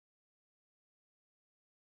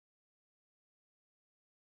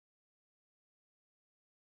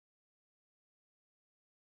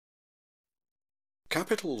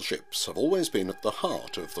Capital ships have always been at the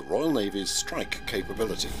heart of the Royal Navy's strike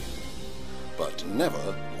capability, but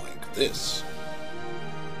never like this.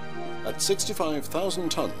 At 65,000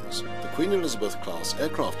 tons, the Queen Elizabeth-class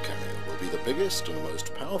aircraft carrier will be the biggest and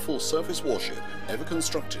most powerful surface warship ever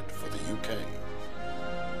constructed for the UK.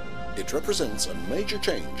 It represents a major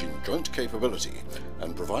change in joint capability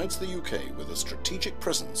and provides the UK with a strategic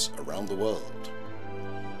presence around the world.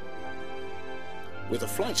 With a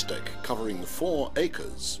flight deck covering 4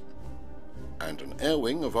 acres and an air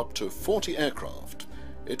wing of up to 40 aircraft,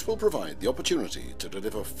 it will provide the opportunity to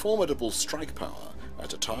deliver formidable strike power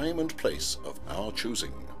at a time and place of our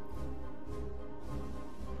choosing.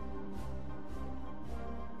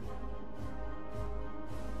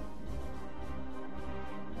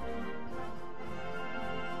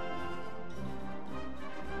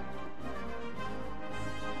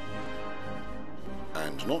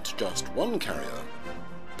 And not just one carrier,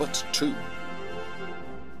 but 2.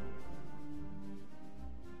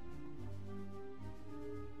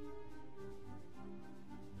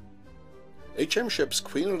 HM ships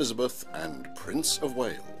Queen Elizabeth and Prince of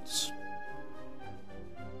Wales.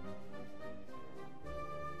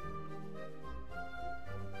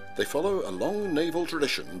 They follow a long naval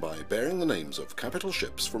tradition by bearing the names of capital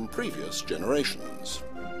ships from previous generations.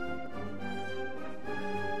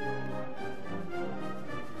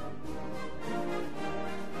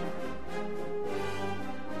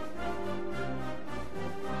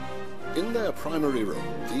 In their primary role,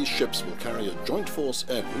 these ships will carry a joint force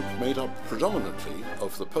air group made up predominantly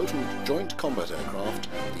of the potent joint combat aircraft,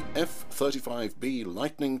 the F-35B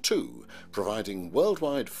Lightning II, providing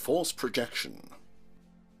worldwide force projection.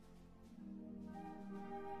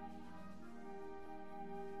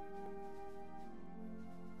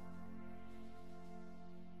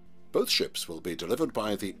 Both ships will be delivered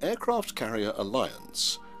by the Aircraft Carrier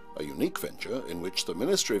Alliance, a unique venture in which the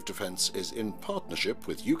Ministry of Defence is in partnership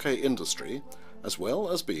with UK industry, as well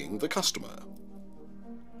as being the customer.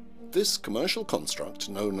 This commercial construct,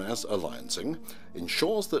 known as alliancing,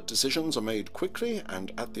 ensures that decisions are made quickly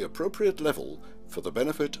and at the appropriate level for the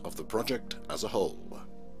benefit of the project as a whole.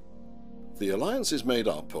 The alliance is made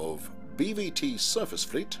up of BVT Surface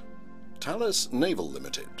Fleet, Thales Naval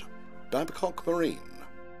Limited, Babcock Marine,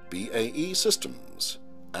 BAE Systems,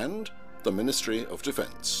 and the Ministry of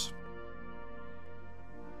Defence.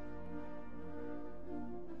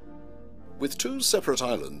 With 2 separate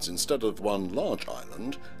islands instead of one large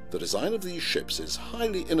island, the design of these ships is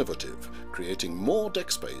highly innovative, creating more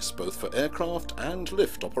deck space both for aircraft and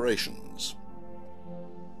lift operations.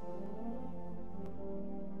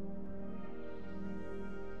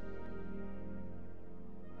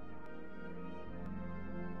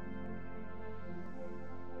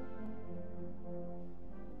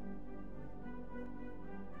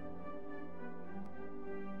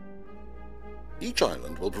 Each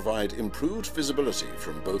island will provide improved visibility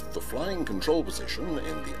from both the flying control position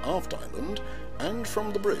in the aft island and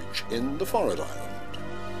from the bridge in the forward island.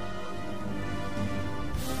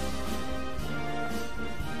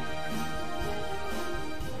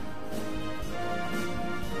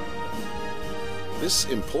 This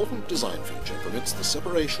important design feature permits the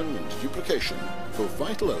separation and duplication for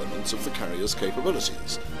vital elements of the carrier's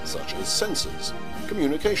capabilities, such as sensors,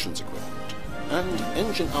 communications equipment, and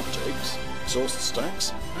engine uptakes, exhaust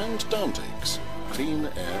stacks and downtakes, clean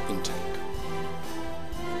air intake.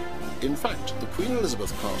 In fact, the Queen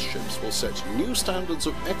Elizabeth-class ships will set new standards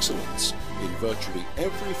of excellence in virtually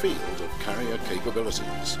every field of carrier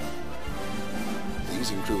capabilities.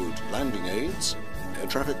 These include landing aids, air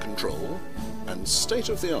traffic control, and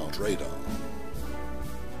state-of-the-art radar.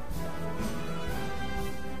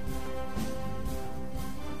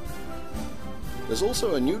 There's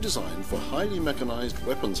also a new design for highly mechanized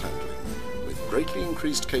weapons handling, with greatly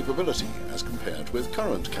increased capability as compared with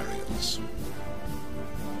current carriers.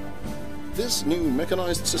 This new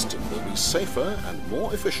mechanized system will be safer and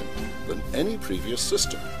more efficient than any previous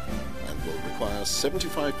system, and will require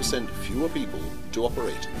 75% fewer people to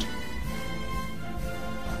operate it.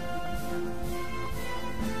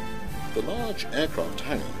 The large aircraft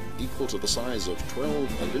hangar, equal to the size of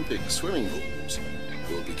 12 Olympic swimming pools,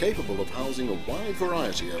 will be capable of housing a wide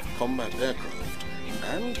variety of combat aircraft,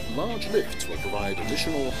 and large lifts will provide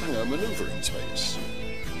additional hangar manoeuvring space.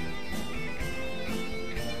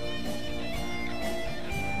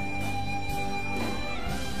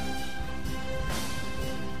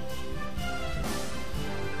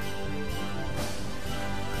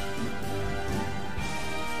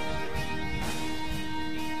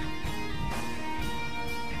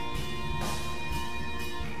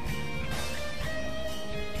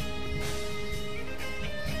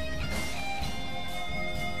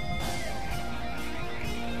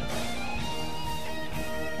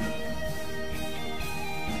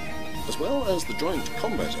 As well as the joint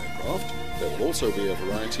combat aircraft, there will also be a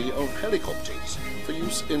variety of helicopters for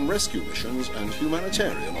use in rescue missions and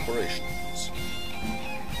humanitarian operations.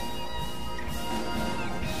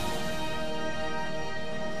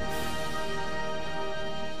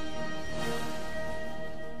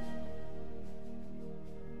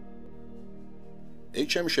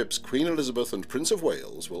 HM ships Queen Elizabeth and Prince of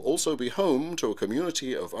Wales will also be home to a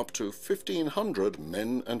community of up to 1,500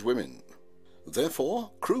 men and women.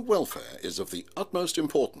 Therefore, crew welfare is of the utmost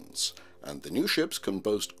importance, and the new ships can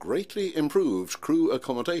boast greatly improved crew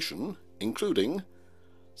accommodation, including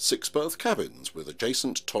 6-berth cabins with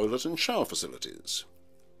adjacent toilet and shower facilities,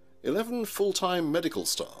 11 full-time medical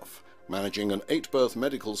staff managing an 8-berth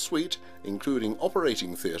medical suite including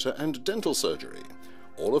operating theatre and dental surgery,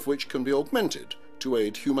 all of which can be augmented to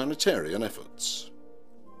aid humanitarian efforts.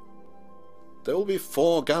 There will be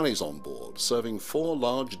 4 galleys on board, serving 4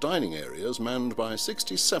 large dining areas manned by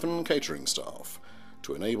 67 catering staff,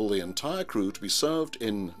 to enable the entire crew to be served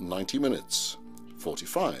in 90 minutes,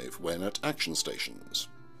 45 when at action stations.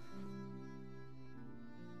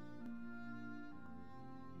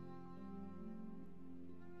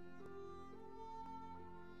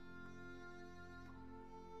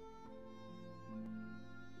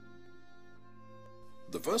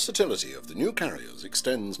 The versatility of the new carriers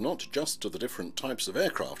extends not just to the different types of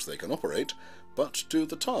aircraft they can operate, but to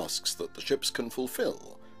the tasks that the ships can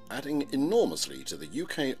fulfill, adding enormously to the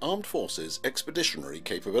UK Armed Forces expeditionary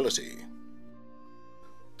capability.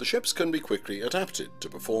 The ships can be quickly adapted to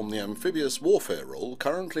perform the amphibious warfare role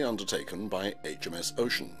currently undertaken by HMS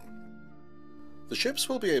Ocean. The ships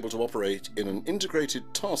will be able to operate in an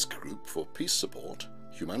integrated task group for peace support,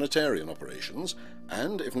 humanitarian operations,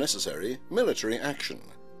 and, if necessary, military action,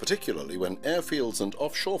 particularly when airfields and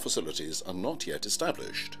offshore facilities are not yet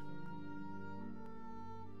established.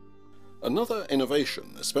 Another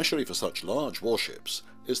innovation, especially for such large warships,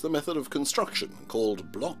 is the method of construction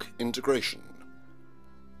called block integration.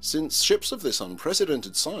 Since ships of this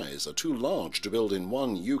unprecedented size are too large to build in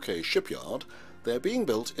one UK shipyard, they are being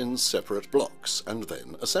built in separate blocks and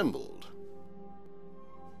then assembled.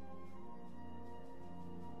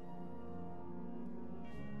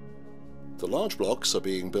 The large blocks are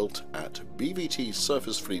being built at BVT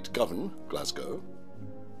Surface Fleet Govan, Glasgow,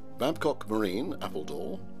 Babcock Marine,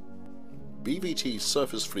 Appledore, BVT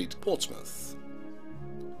Surface Fleet Portsmouth,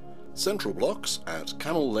 central blocks at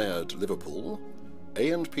Camel Laird, Liverpool,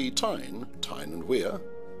 A&P Tyne, Tyne and Wear,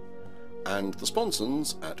 and the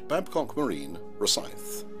sponsons at Babcock Marine,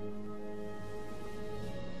 Rosyth.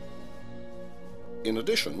 In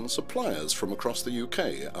addition, suppliers from across the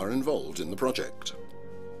UK are involved in the project.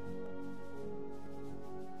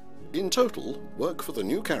 In total, work for the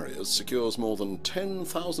new carriers secures more than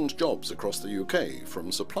 10,000 jobs across the UK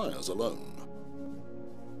from suppliers alone.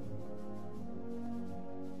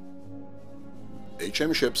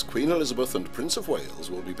 HM ships Queen Elizabeth and Prince of Wales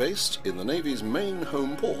will be based in the Navy's main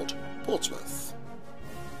home port, Portsmouth.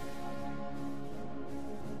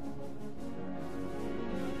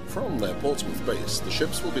 From their Portsmouth base, the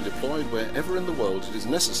ships will be deployed wherever in the world it is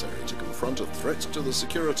necessary to confront a threat to the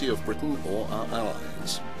security of Britain or our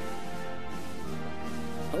allies.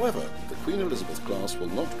 However, the Queen Elizabeth class will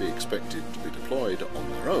not be expected to be deployed on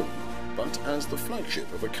their own, but as the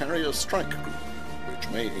flagship of a carrier strike group, which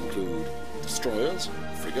may include destroyers,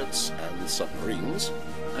 frigates and submarines,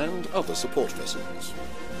 and other support vessels.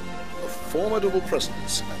 A formidable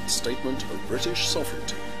presence and statement of British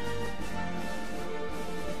sovereignty.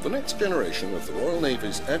 The next generation of the Royal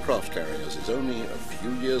Navy's aircraft carriers is only a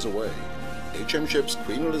few years away. HM ships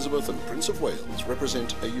Queen Elizabeth and Prince of Wales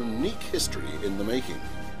represent a unique history in the making,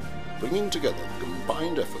 bringing together the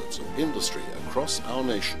combined efforts of industry across our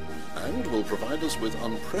nation, and will provide us with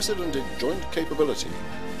unprecedented joint capability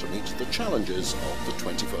to meet the challenges of the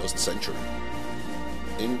 21st century.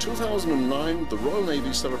 In 2009, the Royal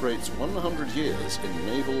Navy celebrates 100 years in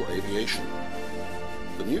naval aviation.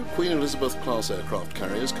 The new Queen Elizabeth class aircraft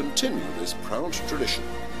carriers continue this proud tradition,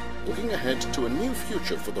 looking ahead to a new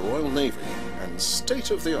future for the Royal Navy and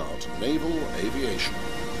state-of-the-art naval aviation.